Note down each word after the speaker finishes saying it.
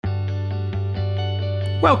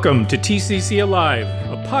Welcome to TCC Alive,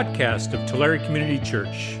 a podcast of Tulare Community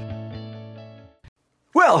Church.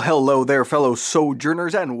 Well, hello there, fellow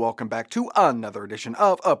sojourners, and welcome back to another edition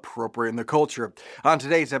of Appropriating the Culture. On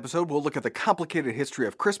today's episode, we'll look at the complicated history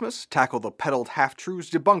of Christmas, tackle the peddled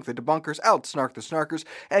half-truths, debunk the debunkers, out-snark the snarkers,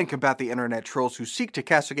 and combat the internet trolls who seek to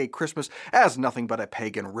castigate Christmas as nothing but a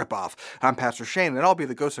pagan ripoff. I'm Pastor Shane, and I'll be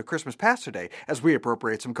the ghost of Christmas past today as we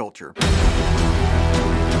appropriate some culture.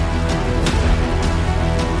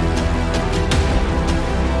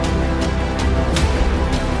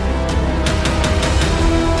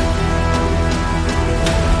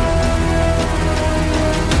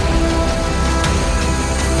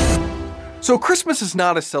 So Christmas is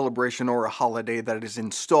not a celebration or a holiday that is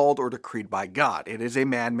installed or decreed by God. It is a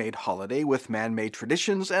man-made holiday with man-made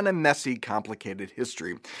traditions and a messy, complicated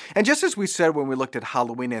history. And just as we said when we looked at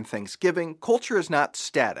Halloween and Thanksgiving, culture is not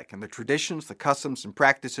static, and the traditions, the customs, and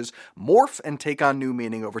practices morph and take on new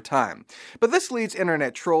meaning over time. But this leads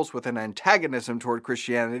internet trolls with an antagonism toward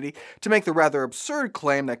Christianity to make the rather absurd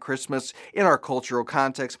claim that Christmas, in our cultural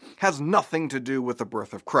context, has nothing to do with the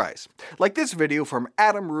birth of Christ. Like this video from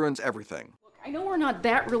Adam Ruins Everything. I know we're not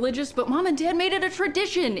that religious, but Mom and Dad made it a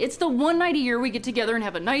tradition. It's the one night a year we get together and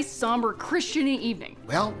have a nice, somber, Christian-y evening.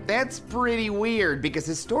 Well, that's pretty weird, because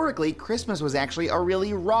historically, Christmas was actually a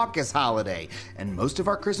really raucous holiday, and most of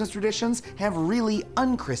our Christmas traditions have really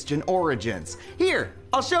unchristian origins. Here,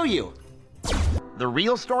 I'll show you. The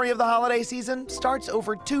real story of the holiday season starts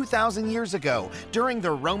over 2,000 years ago, during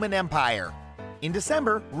the Roman Empire. In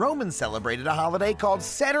December, Romans celebrated a holiday called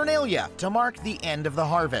Saturnalia to mark the end of the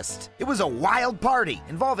harvest. It was a wild party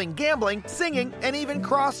involving gambling, singing, and even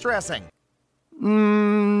cross-dressing.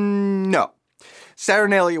 No.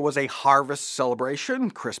 Saturnalia was a harvest celebration.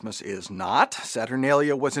 Christmas is not.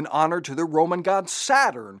 Saturnalia was in honor to the Roman god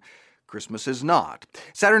Saturn. Christmas is not.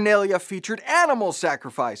 Saturnalia featured animal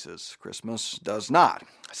sacrifices. Christmas does not.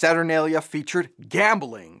 Saturnalia featured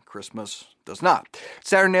gambling. Christmas does not.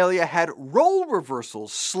 Saturnalia had role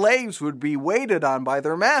reversals. Slaves would be waited on by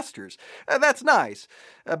their masters. That's nice,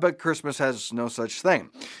 but Christmas has no such thing.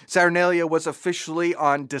 Saturnalia was officially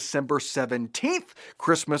on December 17th.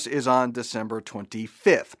 Christmas is on December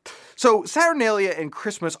 25th. So Saturnalia and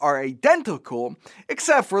Christmas are identical,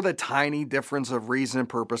 except for the tiny difference of reason,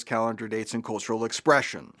 purpose, calendar dates, and cultural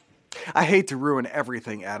expression. I hate to ruin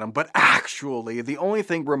everything, Adam, but actually, the only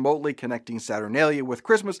thing remotely connecting Saturnalia with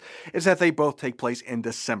Christmas is that they both take place in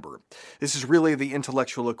December. This is really the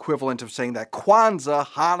intellectual equivalent of saying that Kwanzaa,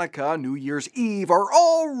 Hanukkah, New Year's Eve are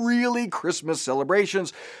all really Christmas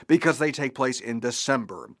celebrations because they take place in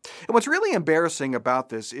December. And what's really embarrassing about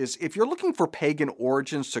this is if you're looking for pagan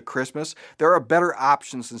origins to Christmas, there are better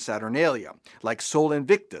options than Saturnalia, like Sol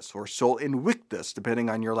Invictus or Sol Invictus, depending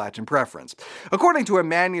on your Latin preference. According to a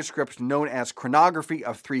manuscript known as Chronography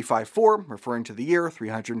of 354, referring to the year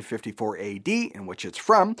 354 AD, in which it's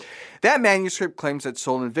from, that manuscript claims that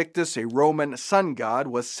Sol Invictus, a Roman sun god,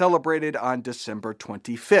 was celebrated on December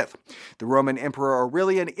 25th. The Roman Emperor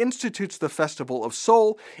Aurelian institutes the festival of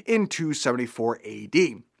Sol in 274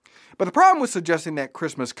 AD. But the problem with suggesting that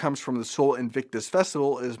Christmas comes from the Sol Invictus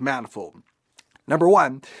festival is manifold. Number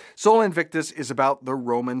one, Sol Invictus is about the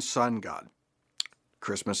Roman sun god.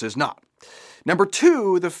 Christmas is not. Number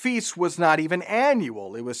two, the feast was not even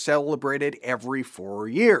annual. It was celebrated every 4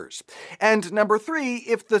 years. And number three,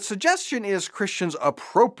 if the suggestion is Christians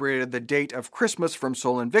appropriated the date of Christmas from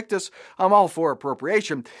Sol Invictus, I'm all for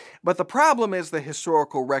appropriation. But the problem is the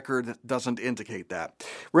historical record doesn't indicate that.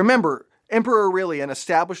 Remember, Emperor Aurelian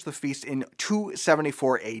established the feast in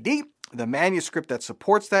 274 AD. The manuscript that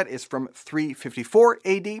supports that is from 354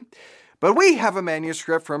 AD. But we have a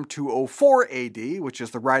manuscript from 204 AD, which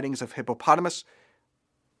is the writings of Hippolytus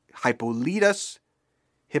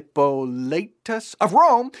of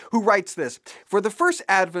Rome, who writes this: "For the first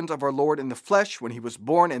advent of our Lord in the flesh, when he was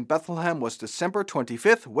born in Bethlehem, was December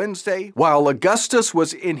 25th, Wednesday, while Augustus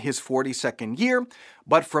was in his 42nd year.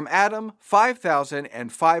 But from Adam,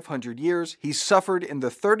 5,500 years, he suffered in the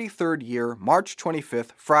 33rd year, March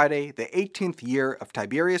 25th, Friday, the 18th year of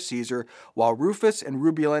Tiberius Caesar, while Rufus and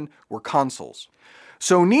Rubulin were consuls."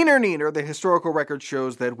 So neener, the historical record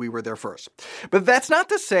shows that we were there first. But that's not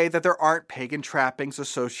to say that there aren't pagan trappings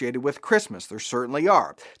associated with Christmas. There certainly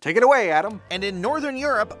are. Take it away, Adam. And in Northern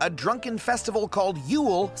Europe, a drunken festival called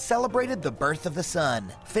Yule celebrated the birth of the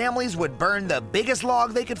sun. Families would burn the biggest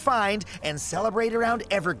log they could find and celebrate around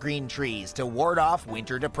evergreen trees to ward off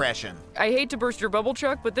winter depression. I hate to burst your bubble,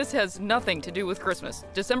 Chuck, but this has nothing to do with Christmas.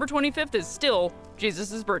 December 25th is still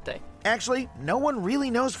Jesus' birthday. Actually, no one really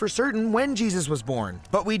knows for certain when Jesus was born.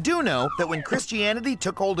 But we do know that when Christianity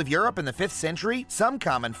took hold of Europe in the 5th century, some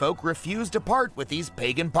common folk refused to part with these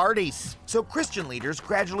pagan parties. So Christian leaders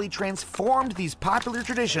gradually transformed these popular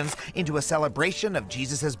traditions into a celebration of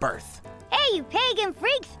Jesus' birth. Hey, you pagan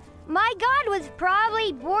freaks! My God was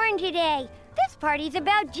probably born today. This party's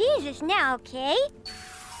about Jesus now, okay?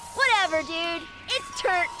 Whatever, dude. It's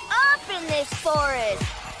turned up in this forest.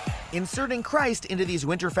 Inserting Christ into these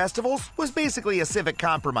winter festivals was basically a civic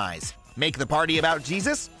compromise. Make the party about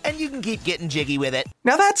Jesus, and you can keep getting jiggy with it.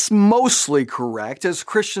 Now that's mostly correct. As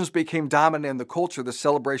Christians became dominant in the culture, the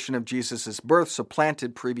celebration of Jesus' birth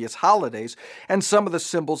supplanted previous holidays, and some of the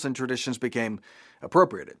symbols and traditions became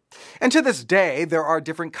appropriated. And to this day, there are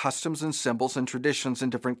different customs and symbols and traditions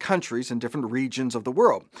in different countries and different regions of the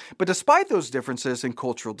world. But despite those differences in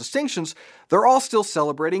cultural distinctions, they're all still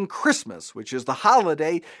celebrating Christmas, which is the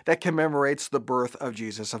holiday that commemorates the birth of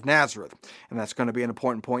Jesus of Nazareth. And that's going to be an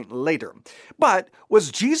important point later. But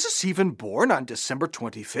was Jesus even born on December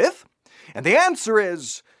 25th? And the answer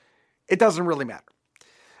is, it doesn't really matter.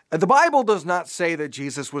 The Bible does not say that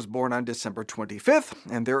Jesus was born on December 25th,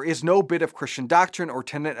 and there is no bit of Christian doctrine or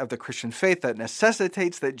tenet of the Christian faith that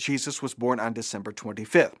necessitates that Jesus was born on December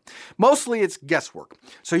 25th. Mostly it's guesswork.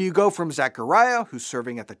 So you go from Zechariah, who's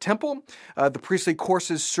serving at the temple. The priestly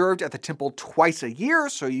courses served at the temple twice a year,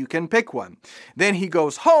 so you can pick one. Then he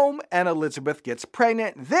goes home, and Elizabeth gets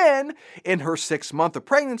pregnant. Then, in her 6th month of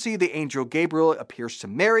pregnancy, the angel Gabriel appears to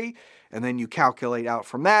Mary, and then you calculate out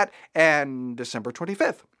from that, and December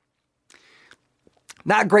 25th.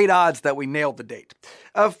 Not great odds that we nailed the date.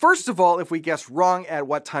 First of all, if we guess wrong at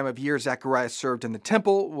what time of year Zechariah served in the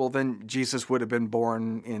temple, well then Jesus would have been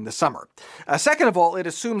born in the summer. Second of all, it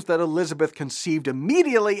assumes that Elizabeth conceived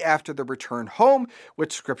immediately after the return home,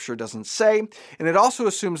 which Scripture doesn't say, and it also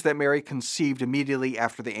assumes that Mary conceived immediately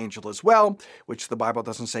after the angel as well, which the Bible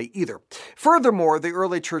doesn't say either. Furthermore, the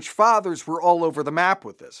early church fathers were all over the map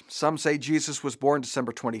with this. Some say Jesus was born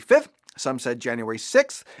December 25th, some said January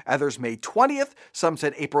 6th, others May 20th, some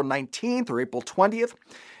said April 19th or April 20th.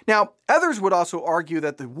 Now, others would also argue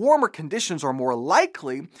that the warmer conditions are more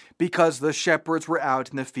likely because the shepherds were out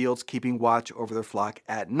in the fields keeping watch over their flock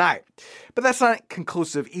at night. But that's not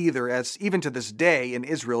conclusive either, as even to this day in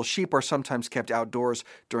Israel, sheep are sometimes kept outdoors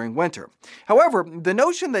during winter. However, the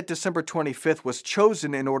notion that December 25th was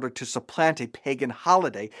chosen in order to supplant a pagan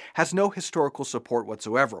holiday has no historical support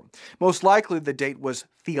whatsoever. Most likely the date was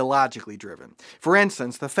theologically driven. For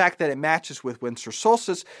instance, the fact that it matches with winter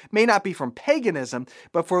solstice may not be from paganism,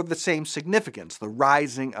 but for the same significance, the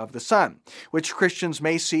rising of the sun, which Christians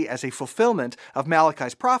may see as a fulfillment of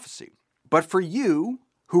Malachi's prophecy. But for you,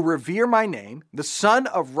 who revere my name, the Sun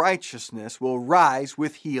of Righteousness will rise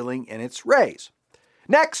with healing in its rays.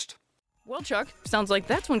 Next! Well, Chuck, sounds like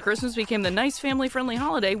that's when Christmas became the nice family-friendly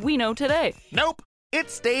holiday we know today. Nope! It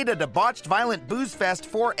stayed a debauched, violent booze fest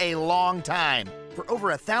for a long time. For over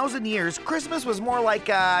 1,000 years, Christmas was more like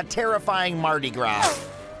a terrifying Mardi Gras.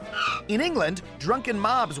 In England, drunken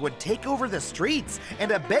mobs would take over the streets,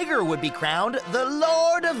 and a beggar would be crowned the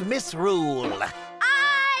Lord of Misrule.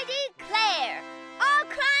 I declare, all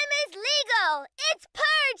crime is legal. It's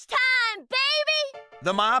purge time, baby!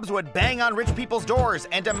 The mobs would bang on rich people's doors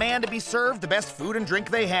and demand to be served the best food and drink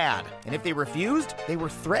they had. And if they refused, they were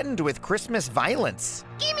threatened with Christmas violence.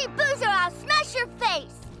 Give me booze or I'll smash your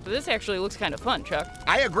face! This actually looks kind of fun, Chuck.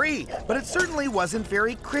 I agree, but it certainly wasn't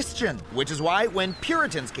very Christian, which is why when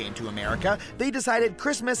Puritans came to America, they decided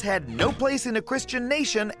Christmas had no place in a Christian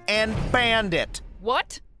nation and banned it.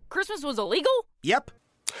 What? Christmas was illegal? Yep.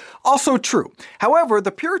 Also true. However,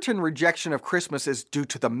 the Puritan rejection of Christmas is due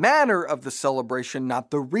to the manner of the celebration, not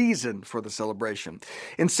the reason for the celebration.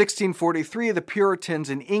 In 1643, the Puritans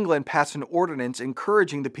in England passed an ordinance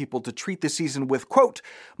encouraging the people to treat the season with, quote,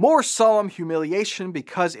 more solemn humiliation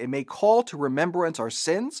because it may call to remembrance our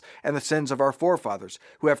sins and the sins of our forefathers,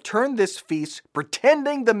 who have turned this feast,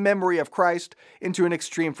 pretending the memory of Christ, into an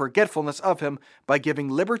extreme forgetfulness of him by giving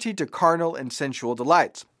liberty to carnal and sensual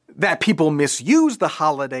delights. That people misuse the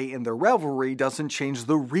holiday in their revelry doesn't change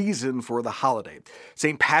the reason for the holiday.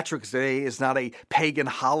 St. Patrick's Day is not a pagan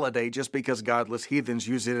holiday just because godless heathens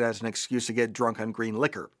use it as an excuse to get drunk on green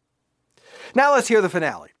liquor. Now let's hear the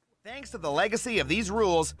finale. Thanks to the legacy of these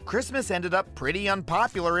rules, Christmas ended up pretty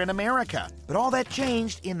unpopular in America. But all that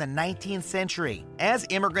changed in the 19th century. As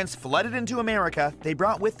immigrants flooded into America, they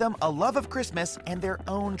brought with them a love of Christmas and their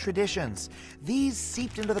own traditions. These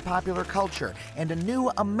seeped into the popular culture, and a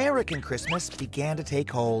new American Christmas began to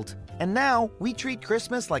take hold. And now, we treat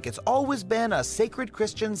Christmas like it's always been a sacred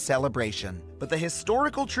Christian celebration. But the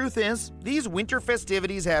historical truth is, these winter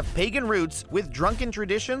festivities have pagan roots with drunken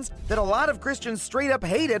traditions that a lot of Christians straight up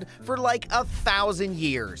hated for like 1,000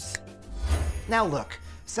 years. Now look,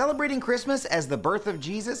 celebrating Christmas as the birth of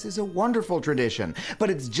Jesus is a wonderful tradition,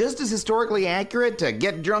 but it's just as historically accurate to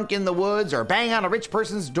get drunk in the woods or bang on a rich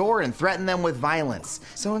person's door and threaten them with violence.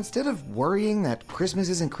 So instead of worrying that Christmas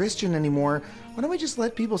isn't Christian anymore, why don't we just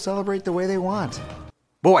let people celebrate the way they want?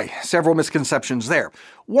 Boy, several misconceptions there.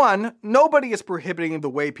 One, nobody is prohibiting the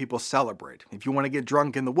way people celebrate. If you want to get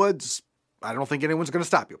drunk in the woods, I don't think anyone's going to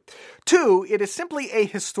stop you. Two, it is simply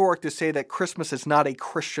ahistoric to say that Christmas is not a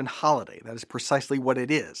Christian holiday. That is precisely what it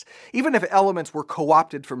is. Even if elements were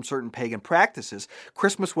co-opted from certain pagan practices,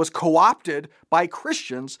 Christmas was co-opted by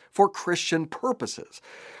Christians for Christian purposes.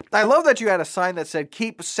 I love that you had a sign that said,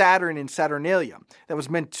 "Keep Saturn in Saturnalia." That was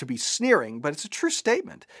meant to be sneering, but it's a true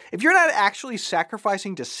statement. If you're not actually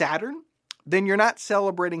sacrificing to Saturn, then you're not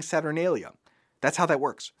celebrating Saturnalia. That's how that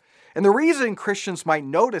works. And the reason Christians might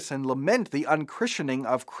notice and lament the unchristianing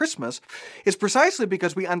of Christmas is precisely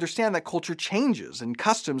because we understand that culture changes and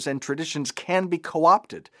customs and traditions can be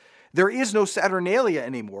co-opted. There is no Saturnalia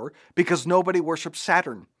anymore because nobody worships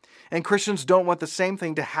Saturn. And Christians don't want the same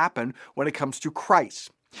thing to happen when it comes to Christ.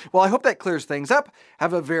 Well, I hope that clears things up.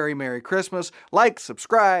 Have a very Merry Christmas. Like,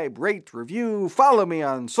 subscribe, rate, review, follow me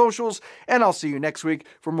on socials, and I'll see you next week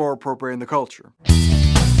for more Appropriating the Culture.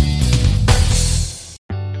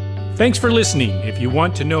 Thanks for listening. If you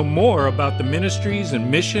want to know more about the ministries and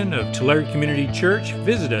mission of Tulare Community Church,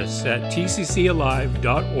 visit us at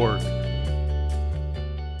tccalive.org.